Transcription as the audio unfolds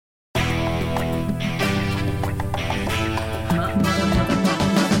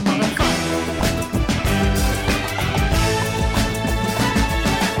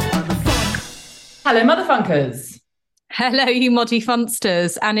Hello, motherfunkers. Hello, you moddy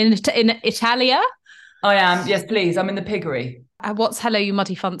funsters. And in Italia? I am. Yes, please. I'm in the piggery. What's hello, you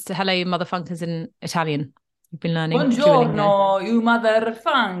moddy funster? Hello, you motherfunkers in Italian. You've been learning Duolingo. Buongiorno, you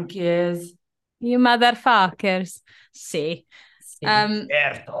motherfunkers. You motherfuckers. See. Sì,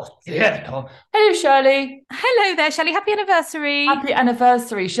 certo, certo. Hello, Shirley. Hello there, Shelley. Happy anniversary. Happy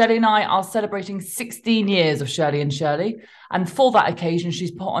anniversary. Shirley and I are celebrating 16 years of Shirley and Shirley. And for that occasion,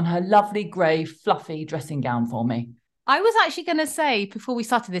 she's put on her lovely grey, fluffy dressing gown for me. I was actually going to say before we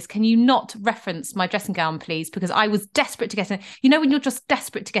started this, can you not reference my dressing gown, please? Because I was desperate to get in. You know, when you're just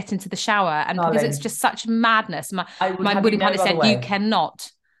desperate to get into the shower, and because it's just such madness, my wedding partner said, you cannot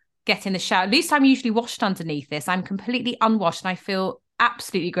get in the shower. At least I'm usually washed underneath this. I'm completely unwashed and I feel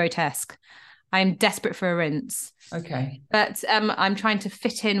absolutely grotesque. I am desperate for a rinse. Okay. But I'm trying to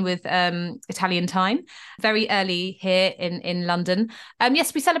fit in with Italian time. Very early here in London.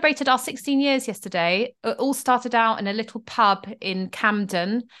 Yes, we celebrated our 16 years yesterday. It all started out in a little pub in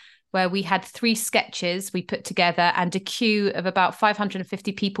Camden where we had 3 sketches we put together and a queue of about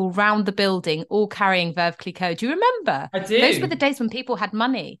 550 people round the building, all carrying Veuve Clicquot. Do you remember? I do. Those were the days when people had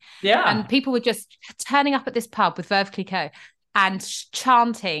money. Yeah. And people were just turning up at this pub with Veuve Clicquot and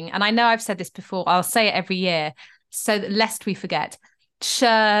chanting. And I know I've said this before, I'll say it every year, so that lest we forget,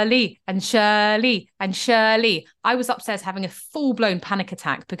 Shirley and Shirley and Shirley. I was upstairs having a full-blown panic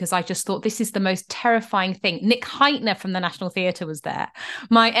attack because I just thought this is the most terrifying thing. Nick Heitner from the National Theatre was there.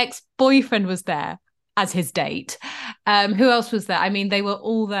 My ex-boyfriend was there as his date. Who else was there? I mean, they were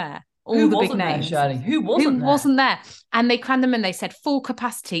all there. All the big names. Shirley? Who wasn't there? And they crammed them in. They said full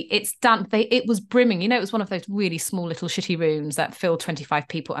capacity. It's done. It was brimming. You know, it was one of those really small little shitty rooms that filled 25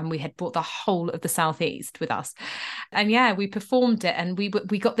 people, and we had brought the whole of the Southeast with us. And yeah, we performed it, and we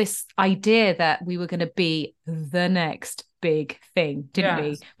got this idea that we were going to be the next big thing, didn't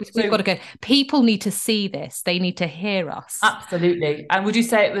we? We've got to go. People need to see this. They need to hear us. Absolutely. And would you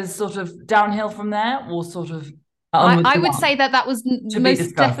say it was sort of downhill from there, or sort of? I would say that was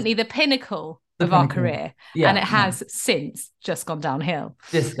most definitely the pinnacle of our career. Yeah, and it has since just gone downhill.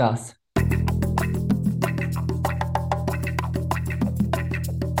 Discuss.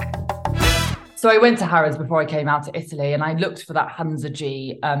 So I went to Harrods before I came out to Italy and I looked for that Hunza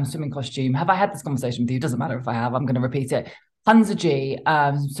G swimming costume. Have I had this conversation with you? Doesn't matter if I have, I'm going to repeat it. Hunza G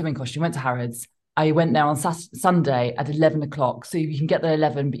swimming costume, went to Harrods. I went there on Sunday at 11 o'clock. So you can get there at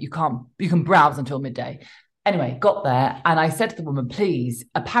 11, but you can browse until midday. Anyway, got there and I said to the woman, please,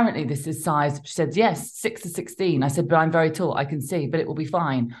 apparently this is size. She said, yes, 6 to 16. I said, but I'm very tall. I can see, but it will be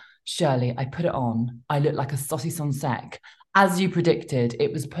fine. Shirley, I put it on. I looked like a saucisson sec. As you predicted,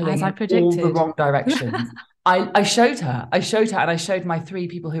 it was pulling in all the wrong directions. I showed her and I showed my 3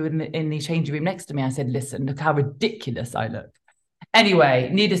 people who were in the changing room next to me. I said, listen, look how ridiculous I look. Anyway,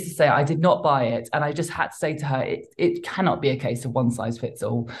 needless to say, I did not buy it. And I just had to say to her, it cannot be a case of one size fits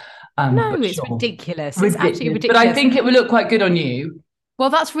all. No, it's ridiculous. It's absolutely ridiculous. But I think it would look quite good on you.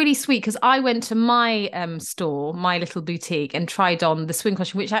 Well, that's really sweet because I went to my store, my little boutique, and tried on the swim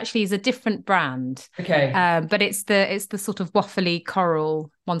costume, which actually is a different brand. Okay. But it's the sort of waffly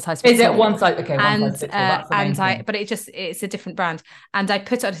coral one size fits all. Is it one size? Okay, one size fits all. That's the main thing. But it's a different brand, and I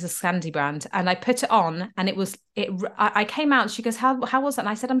put it on as a Scandi brand, and I put it on, and I came out, and she goes, "How was that?" And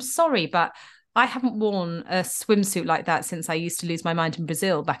I said, "I'm sorry, but I haven't worn a swimsuit like that since I used to lose my mind in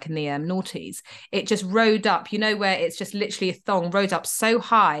Brazil back in the noughties. It just rode up, you know, where it's just literally a thong, rode up so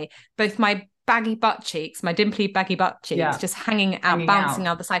high, both my baggy butt cheeks, my dimply baggy butt cheeks, just hanging out, bouncing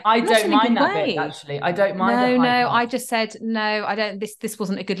out the side. I don't mind that bit, actually. I don't mind. No, I just said, no, I don't. This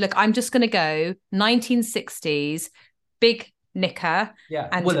wasn't a good look. I'm just going to go 1960s, big knicker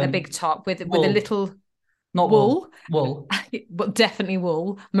and a big top with a little... Not wool. But definitely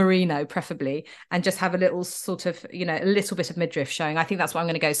wool, merino preferably, and just have a little sort of, you know, a little bit of midriff showing. I think that's what I'm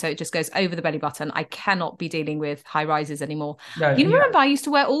going to go. So it just goes over the belly button. I cannot be dealing with high rises anymore. No, you remember I used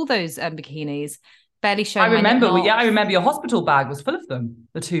to wear all those bikinis, barely showing. I remember. I remember your hospital bag was full of them.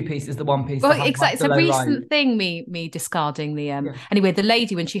 The 2 pieces, the 1 piece. Well, exactly. It's a recent thing. Me discarding the. Anyway, the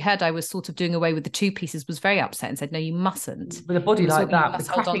lady, when she heard I was sort of doing away with the 2 pieces, was very upset and said, "No, you mustn't." With a body like that, with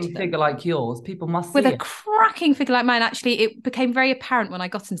a cracking figure like yours, people must. With a cracking figure like mine, actually, it became very apparent when I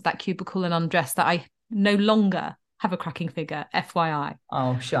got into that cubicle and undressed that I no longer have a cracking figure, FYI.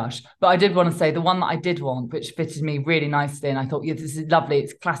 Oh, shush. But I did want to say the one that I did want, which fitted me really nicely, and I thought, yeah, this is lovely,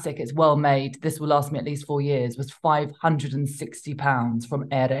 it's classic, it's well made, this will last me at least 4 years, was £560 from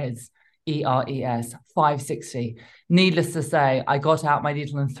Eres, ERES, 560. Needless to say, I got out my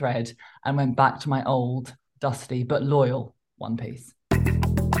needle and thread and went back to my old, dusty, but loyal one piece.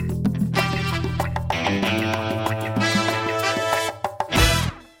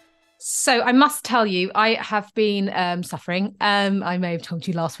 So I must tell you, I have been suffering. I may have told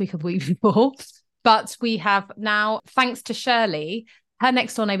you last week or the week before, but we have now, thanks to Shirley, her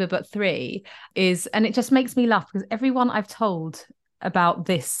next door neighbor but three is, and it just makes me laugh because everyone I've told about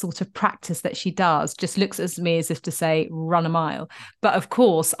this sort of practice that she does just looks at me as if to say, run a mile. But of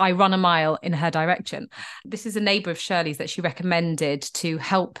course, I run a mile in her direction. This is a neighbour of Shirley's that she recommended to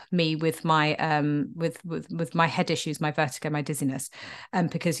help me with my with my head issues, my vertigo, my dizziness,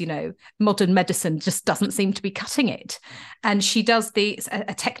 because modern medicine just doesn't seem to be cutting it. And she does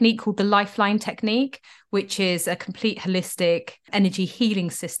a technique called the Lifeline technique, which is a complete holistic energy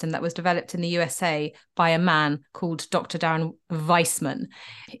healing system that was developed in the USA by a man called Dr. Darren Weissman.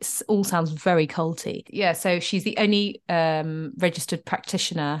 It all sounds very culty. Yeah, so she's the only registered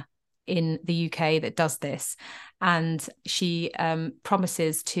practitioner in the UK that does this. And she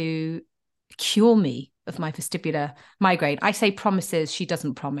promises to cure me of my vestibular migraine. I say promises, she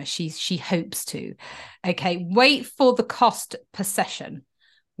doesn't promise. She hopes to. Okay, wait for the cost per session.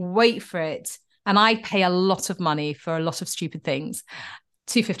 Wait for it. And I pay a lot of money for a lot of stupid things.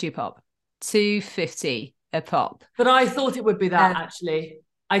 $250 a pop. $250 a pop. But I thought it would be that, actually.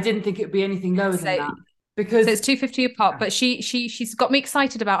 I didn't think it would be anything lower than that. Because so it's $250 a pop, but she's got me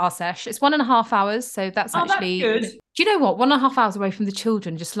excited about our sesh. It's 1.5 hours, so that's actually that's good. Do you know what? 1.5 hours away from the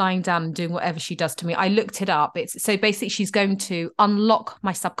children, just lying down and doing whatever she does to me. I looked it up. It's so basically she's going to unlock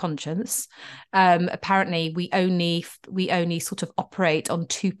my subconscious. Apparently, we only sort of operate on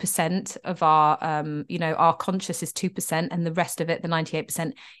 2% of our our conscious is 2%, and the rest of it, the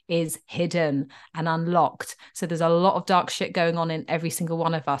 98%, is hidden and unlocked. So there's a lot of dark shit going on in every single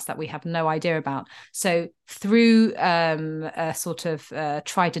one of us that we have no idea about. So through a sort of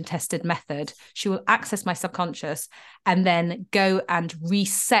tried and tested method, she will access my subconscious and then go and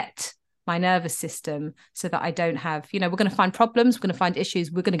reset my nervous system so that I don't have, we're going to find problems, we're going to find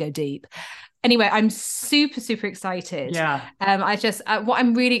issues, we're going to go deep. Anyway, I'm super, super excited. Yeah. I just, what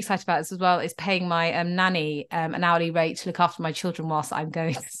I'm really excited about as well is paying my nanny an hourly rate to look after my children whilst I'm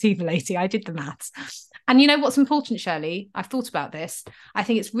going to see the lady. I did the maths. And you know what's important, Shirley? I've thought about this. I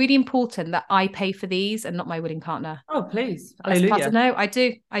think it's really important that I pay for these and not my willing partner. Oh, please. Hallelujah. No, I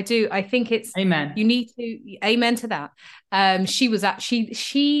do. I think it's, amen. You need to, amen to that.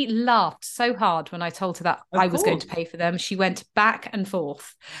 She laughed so hard when I told her that I was going to pay for them. She went back and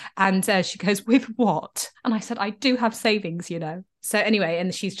forth and she goes, with what? And I said, I do have savings, So anyway,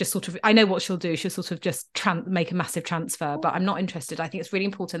 and she's just sort of, I know what she'll do. She'll sort of just make a massive transfer, but I'm not interested. I think it's really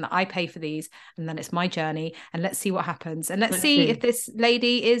important that I pay for these and then it's my journey and let's see what happens. And let's see if this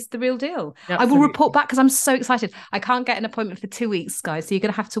lady is the real deal. Absolutely. I will report back because I'm so excited. I can't get an appointment for 2 weeks, guys. So you're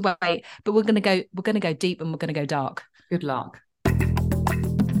going to have to wait, but we're going to go deep and we're going to go dark. Good luck.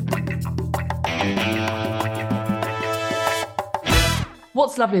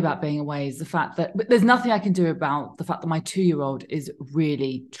 What's lovely about being away is the fact that there's nothing I can do about the fact that my 2-year-old is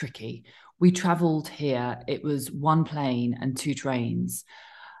really tricky. We traveled here. It was 1 plane and 2 trains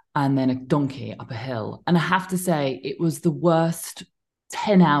and then a donkey up a hill. And I have to say, it was the worst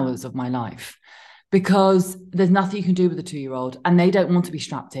 10 hours of my life because there's nothing you can do with a 2-year-old and they don't want to be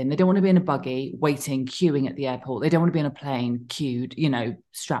strapped in. They don't want to be in a buggy waiting, queuing at the airport. They don't want to be in a plane queued,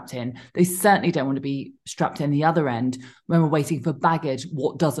 strapped in. They certainly don't want to be strapped in the other end when we're waiting for baggage,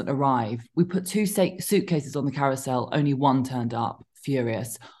 what doesn't arrive. We put 2 suitcases on the carousel, only 1 turned up.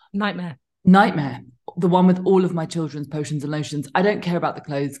 Furious. Nightmare. The one with all of my children's potions and lotions. I don't care about the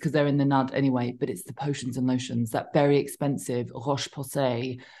clothes because they're in the nud anyway, but it's the potions and lotions, that very expensive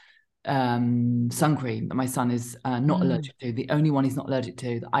Roche-Posay sun cream that my son is not allergic to, the only one he's not allergic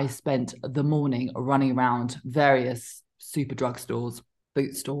to, that I spent the morning running around various super drugstores,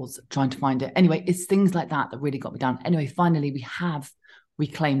 boot stores, trying to find it. Anyway, it's things like that really got me down. Anyway, finally we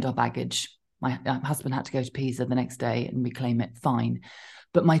claimed our baggage. My husband had to go to Pisa the next day and reclaim it, fine.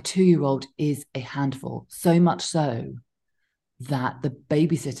 But my 2-year-old is a handful, so much so that the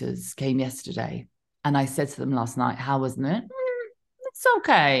babysitters came yesterday and I said to them last night, how wasn't it? It's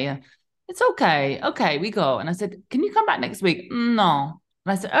okay. Okay, we go. And I said, can you come back next week? No.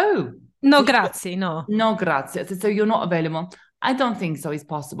 And I said, oh. No, grazie, no. No, grazie. I said, so you're not available? I don't think so. It's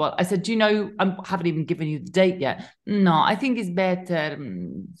possible. I said, do you know, I haven't even given you the date yet. No, I think it's better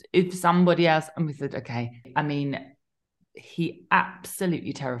if somebody else. And we said, okay. I mean, he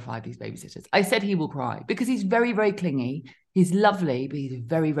absolutely terrified these babysitters. I said he will cry because he's very, very clingy. He's lovely, but he's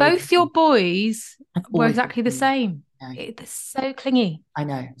very, very Both clingy. Your boys were exactly the same. They're so clingy. I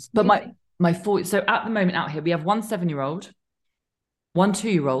know. But my 4, so at the moment out here, we have 1 7-year-old, 1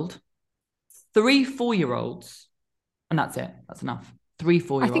 2-year-old, 3 4-year-olds, and that's it. That's enough. 3, I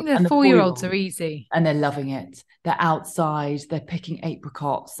 4-year-olds. think the and 4-year-olds are easy. And they're loving it. They're outside. They're picking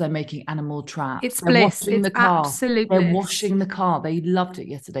apricots. They're making animal traps. It's They're bliss. washing It's the car. absolute They're bliss. washing the car. They loved it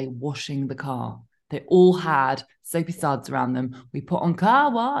yesterday, washing the car. They all had soapy suds around them. We put on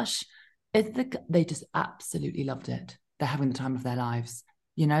car wash. They just absolutely loved it. They're having the time of their lives.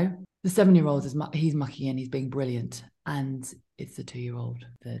 You know, the 7-year-old he's mucking in. He's being brilliant. And it's the 2-year-old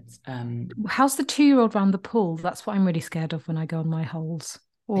that. How's the 2-year-old round the pool? That's what I'm really scared of when I go on my holes.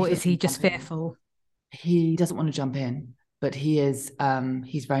 Or is he just fearful? He doesn't want to jump in, but he is.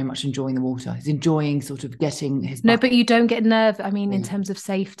 He's very much enjoying the water. He's enjoying sort of getting his. No, but you don't get nerve. I mean, in terms of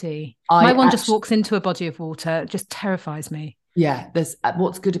safety, my one just walks into a body of water. It just terrifies me. Yeah, there's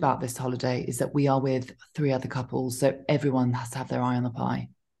what's good about this holiday is that we are with 3 other couples, so everyone has to have their eye on the pie,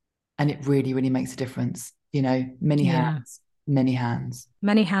 and it really, really makes a difference. You know, many hands. Many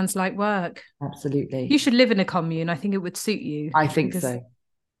hands like work. Absolutely. You should live in a commune. I think it would suit you. I think so.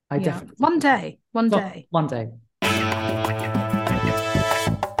 I definitely. One day. One day.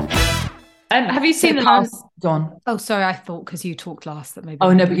 Have you seen the last? Dawn? Oh, sorry. I thought because you talked last that maybe.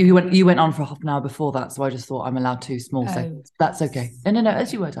 Oh no, but you went on for half an hour before that, so I just thought I'm allowed 2 small seconds. That's okay. No,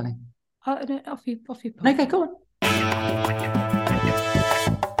 as you were, darling. No, off you. Okay, go on.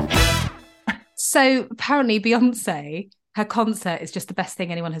 So apparently, Beyonce, her concert is just the best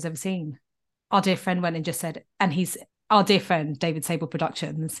thing anyone has ever seen. Our dear friend went and just said, and he's our dear friend David Sable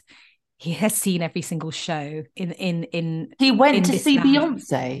Productions. He has seen every single show in. He went to see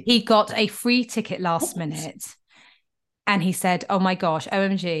Beyonce. He got a free ticket last minute, and he said, "Oh my gosh,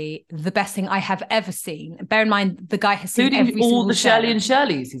 OMG, the best thing I have ever seen." Bear in mind, the guy has seen every all the show. Shirley and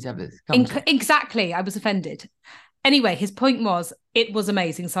Shirleys he's ever come to. Exactly. I was offended. Anyway, his point was it was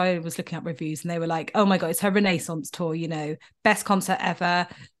amazing. So I was looking up reviews and they were like, oh my God, it's her Renaissance tour, you know, best concert ever.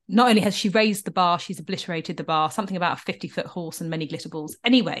 Not only has she raised the bar, she's obliterated the bar, something about a 50-foot horse and many glitter balls.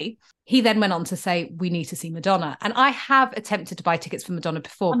 Anyway, he then went on to say, we need to see Madonna. And I have attempted to buy tickets for Madonna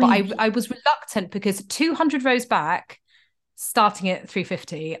before, but I was reluctant because 200 rows back, starting at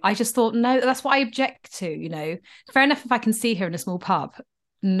 350, I just thought, no, that's what I object to, you know. Fair enough if I can see her in a small pub,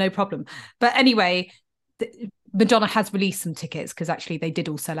 no problem. But anyway, Madonna has released some tickets because actually they did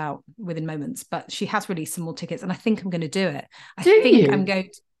all sell out within moments, but she has released some more tickets and I think I'm going to do it. I'm going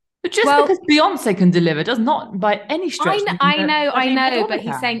to. But because Beyonce can deliver does not by any stretch. I know, but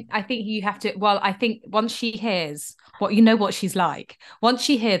he's saying, I think you have to, I think once she hears what she's like, once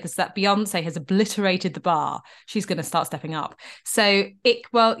she hears that Beyonce has obliterated the bar, she's going to start stepping up. So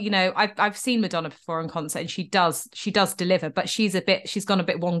I've seen Madonna before in concert and she does deliver, but she's gone a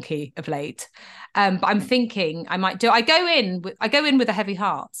bit wonky of late. But I'm thinking I go in with a heavy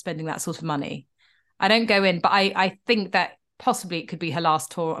heart spending that sort of money. I don't go in, but I think that possibly it could be her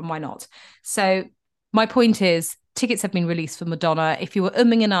last tour and why not? So my point is tickets have been released for Madonna. If you were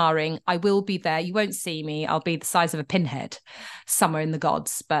umming and ahhing, I will be there. You won't see me. I'll be the size of a pinhead somewhere in the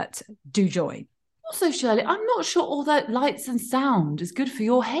gods, but do join. Also, Shirley, I'm not sure all that lights and sound is good for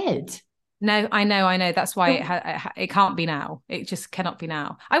your head. No, I know. That's why it can't be now. It just cannot be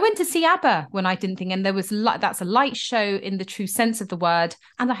now. I went to see ABBA when I didn't think, and there was that's a light show in the true sense of the word.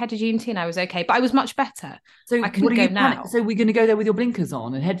 And I had a G&T and I was okay, but I was much better. So I couldn't go now. So we're going to go there with your blinkers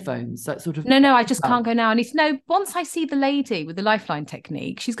on and headphones, that sort of. No, I just can't go now. And he said, no, once I see the lady with the lifeline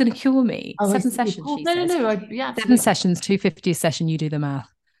technique, she's going to cure me. 7 sessions. She says. No. 7 sessions, 250 a session. You do the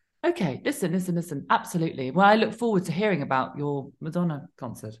math. Okay, listen. Absolutely. Well, I look forward to hearing about your Madonna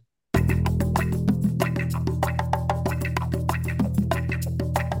concert.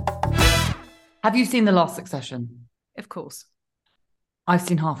 Have you seen the last Succession? Of course. I've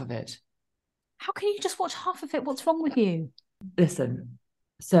seen half of it. How can you just watch half of it? What's wrong with you? Listen,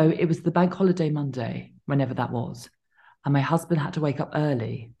 so it was the bank holiday Monday, whenever that was. And my husband had to wake up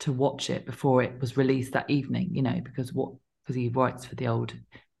early to watch it before it was released that evening, you know, because he writes for the old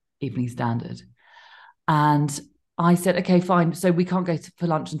Evening Standard. And I said, okay, fine. So we can't go for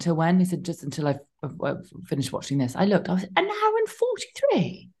lunch until when? He said, just until I've finished watching this. I looked, I was an hour and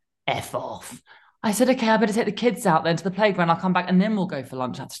 43. F off. I said, okay, I better take the kids out then to the playground. I'll come back and then we'll go for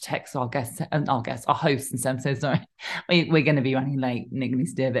lunch. I have to text our guests and our hosts and say, I'm so sorry. We're going to be running late. Nick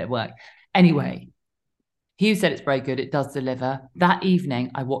needs to do a bit of work. Anyway, Hugh said it's very good. It does deliver. That evening,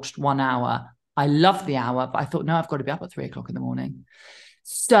 I watched 1 hour. I loved the hour, but I thought, no, I've got to be up at 3 o'clock in the morning.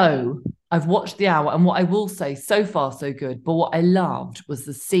 So I've watched the hour. And what I will say, so far, so good. But what I loved was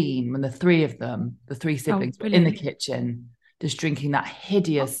the scene when the 3 of them, the 3 siblings, were in the kitchen, just drinking that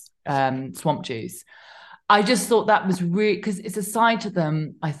hideous swamp juice. I just thought that was really, because it's a side to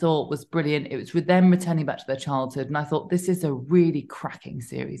them I thought was brilliant. It was with them returning back to their childhood. And I thought this is a really cracking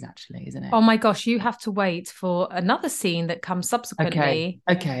series, actually, isn't it? Oh my gosh, you have to wait for another scene that comes subsequently.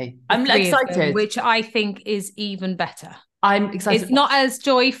 Okay. I'm excited. Them, which I think is even better. I'm excited. It's not as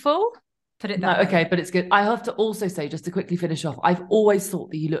joyful. Put it that way. Okay, but it's good. I have to also say, just to quickly finish off, I've always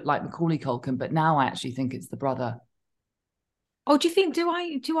thought that you look like Macaulay Culkin, but now I actually think it's the brother. Oh, do you think? Do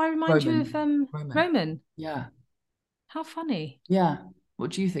I remind you of Roman? Yeah. How funny. Yeah.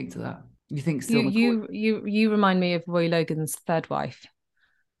 What do you think to that? You think still you remind me of Roy Logan's third wife,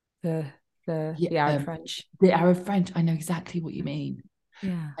 the Arab French. The Arab French. I know exactly what you mean.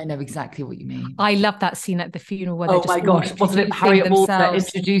 Yeah, I know exactly what you mean. I love that scene at the funeral where oh my gosh, wasn't it Harriet Walter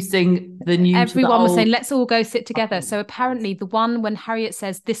introducing the new? Everyone was saying, "Let's all go sit together." So apparently, the one when Harriet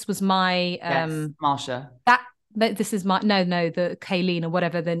says, "This was my Marsha." This is my the Kayleen or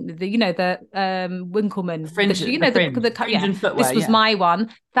whatever the Winkleman fringe, footwear, this was my one.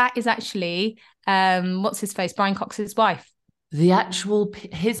 That is actually what's his face, Brian Cox's wife. The actual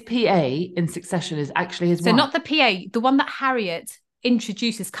his PA in Succession is actually his wife. So not the PA, the one that Harriet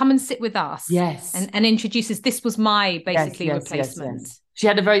introduces. Come and sit with us. Yes, and introduces. This was my replacement. Yes. She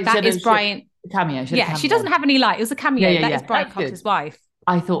had a very Brian cameo. She doesn't have any light. It was a cameo. That is Brian Cox's wife.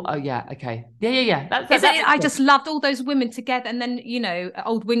 I thought, oh yeah, okay, yeah. I just loved all those women together, and then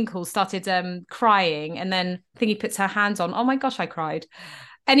old Winkle started crying, and then Thingy puts her hands on. Oh my gosh, I cried.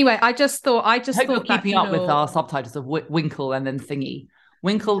 Anyway, I just thought you're keeping up with our subtitles of Winkle and then Thingy.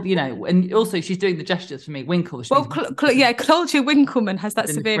 Winkle, and also she's doing the gestures for me. Winkle. Well, Claudia Winkleman has that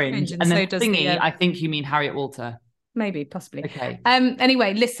severe fringe, and so does Thingy. I think you mean Harriet Walter. Maybe, possibly. Okay.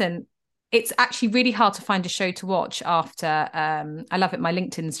 Anyway, listen. It's actually really hard to find a show to watch after. I love it. My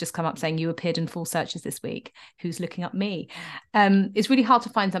LinkedIn's just come up saying you appeared in Full Searches this week. Who's looking up me? It's really hard to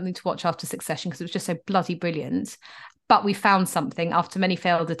find something to watch after Succession because it was just so bloody brilliant. But we found something after many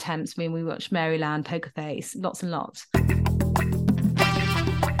failed attempts. I mean, we watched Maryland, Poker Face, lots and lots.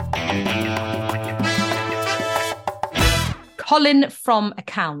 Colin from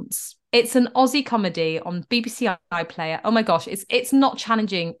Accounts. It's an Aussie comedy on BBC iPlayer. Oh my gosh, it's not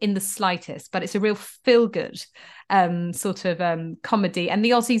challenging in the slightest, but it's a real feel-good sort of comedy. And the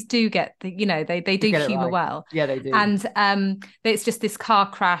Aussies do get they do humour well. Yeah, they do. And it's just this car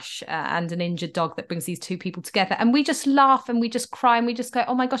crash and an injured dog that brings these two people together. And we just laugh and we just cry and we just go,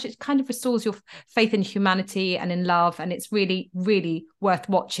 oh my gosh, it kind of restores your faith in humanity and in love. And it's really, really worth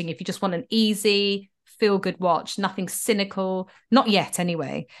watching if you just want an easy, feel-good watch, nothing cynical, not yet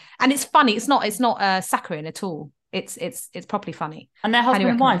anyway. And it's funny. It's not saccharine at all. It's properly funny. And they're husband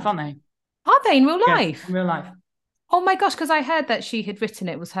and wife, aren't they? Are they in real life? Yes, in real life. Oh my gosh, because I heard that she had written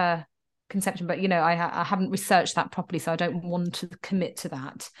it was her conception, but I haven't researched that properly, so I don't want to commit to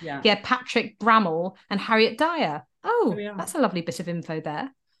that. Yeah, Patrick Brammall and Harriet Dyer. Oh, that's a lovely bit of info there.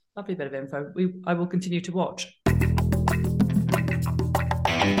 Lovely bit of info. I will continue to watch.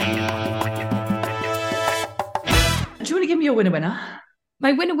 Do you want to give me your winner?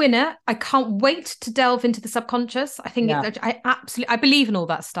 My winner. I can't wait to delve into the subconscious. I think I believe in all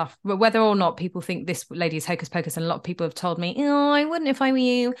that stuff, but whether or not people think this lady is hocus pocus, and a lot of people have told me, I wouldn't if I were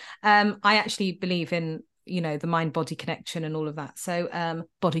you. I actually believe in the mind-body connection and all of that. So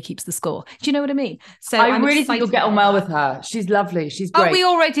body keeps the score. Do you know what I mean? So I really think you'll get on well with her. She's lovely. She's great. Oh, we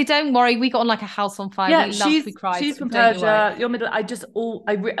already, don't worry. We got on like a house on fire. Yeah, we cried. She's from Persia. You're middle.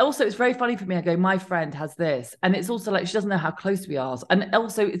 Also, it's very funny for me. I go, my friend has this. And it's also like, she doesn't know how close we are. And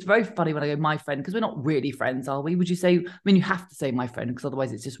also it's very funny when I go, my friend, because we're not really friends, are we? Would you say, you have to say my friend, because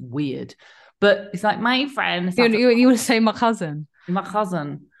otherwise it's just weird. But it's like, my friend. You want to say my cousin? My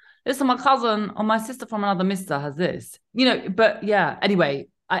cousin. Listen, my cousin or my sister from another mister has this, but yeah, anyway,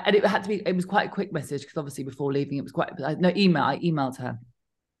 and it was quite a quick message because obviously before leaving, it was I emailed her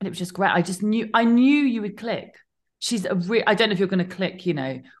and it was just great. I knew you would click. She's I don't know if you're going to click,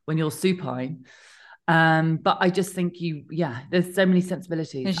 when you're supine. But I just think there's so many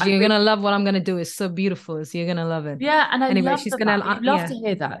sensibilities. You're going to love what I'm going to do. It's so beautiful. So you're going to love it. Yeah. And she's going to love to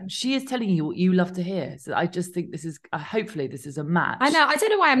hear that. She is telling you what you love to hear. So I just think this is, hopefully this is a match. I know. I don't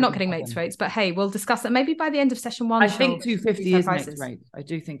know why I'm not getting mates rates, but hey, we'll discuss that maybe by the end of session 1. I think 250 is mates rate. I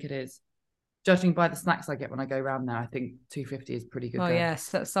do think it is. Judging by the snacks I get when I go around there, I think 250 is pretty good. Oh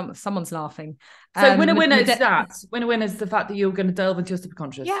yes, someone's laughing. So winner is that. Winner is the fact that you're going to delve into your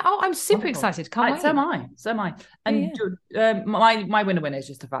subconscious. Yeah. Oh, I'm super excited. Can't wait. So am I. And my winner is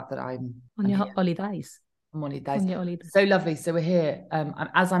just the fact that I'm on your holidays. I'm on holidays. So lovely. So we're here.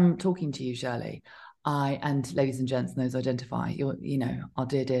 As I'm talking to you, Shirley, and ladies and gents, and those identify, our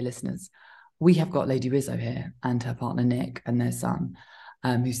dear listeners, we have got Lady Rizzo here and her partner Nick and their son.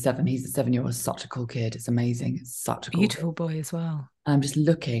 who's 7. He's a 7-year-old, such a cool kid. It's amazing. It's such a cool Beautiful boy as well. And I'm just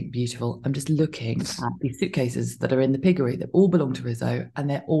looking at these suitcases that are in the piggery that all belong to Rizzo, and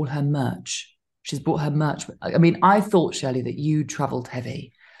they're all her merch. She's brought her merch. I mean, I thought, Shirley, that you travelled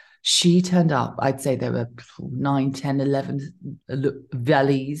heavy. She turned up, I'd say there were 9, 10, 11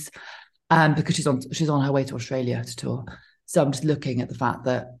 valleys, because she's on her way to Australia to tour. So I'm just looking at the fact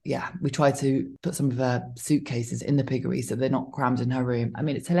that, we tried to put some of her suitcases in the piggery so they're not crammed in her room. I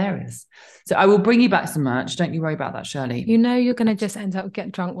mean, it's hilarious. So I will bring you back some merch. Don't you worry about that, Shirley. You know you're going to just end up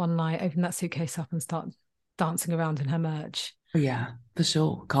get drunk one night, open that suitcase up and start dancing around in her merch. Oh, yeah, for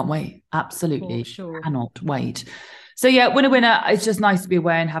sure. Can't wait. Absolutely. For sure. Cannot wait. So winner. It's just nice to be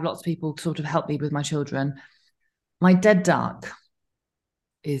away and have lots of people sort of help me with my children. My dead duck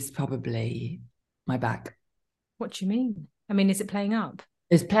is probably my back. What do you mean? I mean, is it playing up?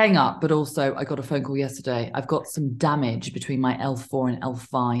 It's playing up, but also I got a phone call yesterday. I've got some damage between my L4 and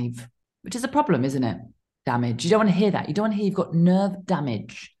L5, which is a problem, isn't it? Damage. You don't want to hear that. You don't want to hear you've got nerve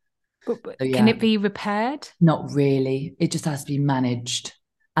damage. But can it be repaired? Not really. It just has to be managed.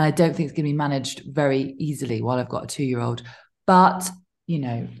 And I don't think it's going to be managed very easily while I've got a 2-year-old. But,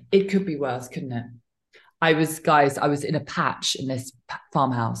 it could be worse, couldn't it? I was in a patch in this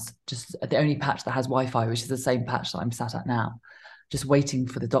farmhouse, just the only patch that has Wi-Fi, which is the same patch that I'm sat at now, just waiting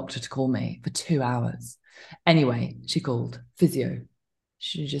for the doctor to call me for 2 hours. Anyway, she called, physio.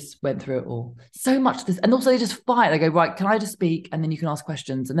 She just went through it all. So much of this. And also they just fight. They go, right, can I just speak? And then you can ask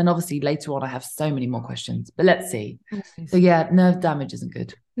questions. And then obviously later on, I have so many more questions. But let's see. So nerve damage isn't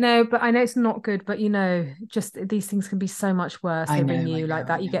good. No, but I know it's not good. But, just these things can be so much worse. They ring you like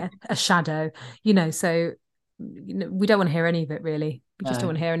that. You get a shadow, so, we don't want to hear any of it, really. We just don't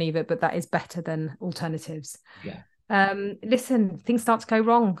want to hear any of it. But that is better than alternatives. Yeah. Listen, things start to go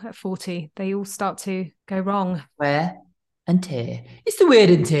wrong at 40. They all start to go wrong. Wear and tear. It's the wear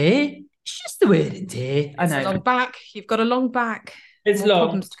and tear. It's just the wear and tear. I know. It's a long back. You've got a long back. It's more long.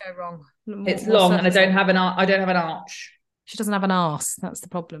 Problems to go wrong. It's long, and I don't have an arch. She doesn't have an arse. That's the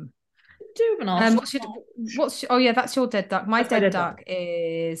problem. I do have an arse. That's your dead duck. My dead duck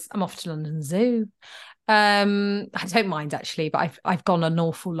is I'm off to London Zoo. I don't mind actually, but I've gone an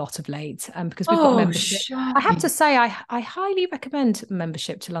awful lot of late because we've got membership. I have to say I highly recommend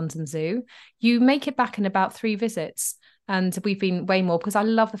membership to London Zoo. You make it back in about 3 visits. And we've been way more because I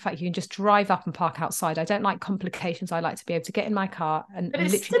love the fact you can just drive up and park outside. I don't like complications. I like to be able to get in my car and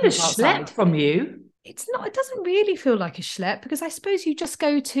it's literally still a schlep from you. It's not. It doesn't really feel like a schlep because I suppose you just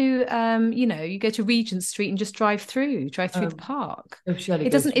go to, you go to Regent Street and just drive through the park.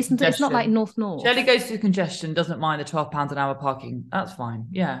 It doesn't. It's not like North. Shirley goes through congestion. Doesn't mind the £12 an hour parking. That's fine.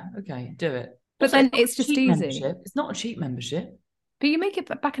 Yeah. Okay. Do it. But then it's just easy. Membership. It's not a cheap membership. But you make it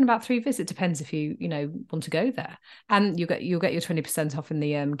back in about 3 visits. Depends if you want to go there, and you'll get your 20% off in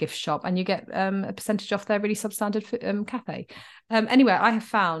the gift shop, and you get a percentage off their really substandard cafe. Anyway, I have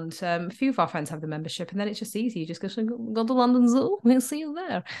found a few of our friends have the membership, and then it's just easy. You just go to London Zoo. We'll see you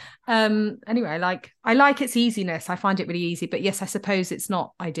there. Anyway, I like its easiness. I find it really easy. But yes, I suppose it's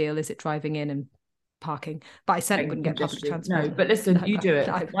not ideal, is it, driving in and parking? But I certainly wouldn't get public transport. No, but listen, you do it.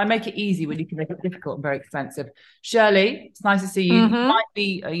 Why make it easy when you can make it difficult and very expensive? Shirley, it's nice to see you. Mm-hmm. You might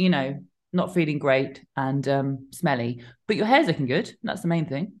be, not feeling great and smelly, but your hair's looking good. That's the main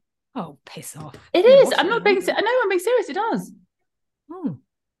thing. Oh, piss off! It is. I'm not being. I know. I'm being serious. It does. Oh,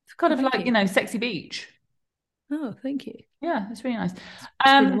 it's kind of like sexy beach. Oh, thank you. Yeah, it's really nice.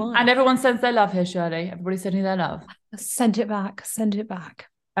 And everyone sends their love here, Shirley. Everybody sending their love. Send it back.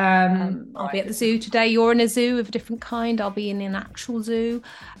 I'll be at the zoo today. You're in a zoo of a different kind. I'll be in an actual zoo.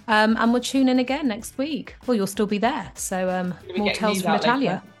 And we'll tune in again next week. Well, you'll still be there. So more tales from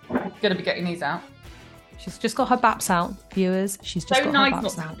Natalia. Going to be getting these out. She's just got her baps out, viewers. She's just got her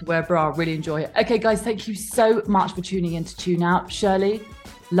baps out. To wear a bra. Really enjoy it. Okay, guys, thank you so much for tuning in to Tune Out. Shirley,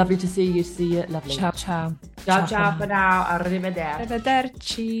 lovely to see you. See you. Lovely. Ciao, ciao. Ciao for now.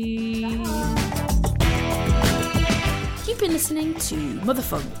 Arrivederci. You've been listening to Mother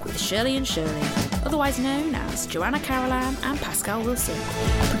Funk with Shirley and Shirley, otherwise known as Joanna Carolan and Pascal Wilson,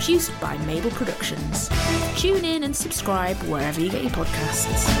 produced by Mabel Productions. Tune in and subscribe wherever you get your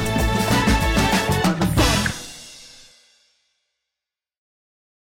podcasts.